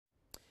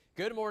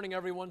Good morning,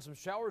 everyone. Some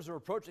showers are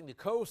approaching the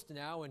coast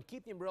now, and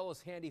keep the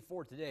umbrellas handy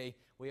for today.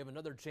 We have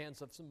another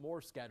chance of some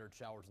more scattered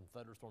showers and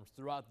thunderstorms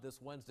throughout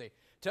this Wednesday.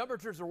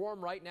 Temperatures are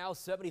warm right now,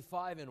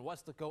 75 in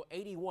Westlaco,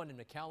 81 in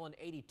McAllen,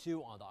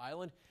 82 on the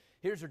island.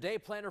 Here's your day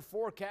planner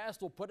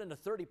forecast. We'll put in a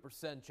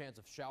 30% chance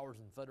of showers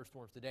and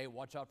thunderstorms today.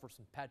 Watch out for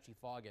some patchy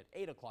fog at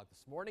 8 o'clock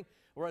this morning.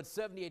 We're at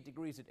 78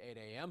 degrees at 8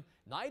 a.m.,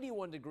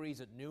 91 degrees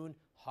at noon.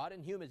 Hot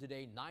and humid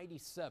today,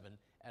 97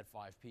 at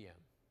 5 p.m.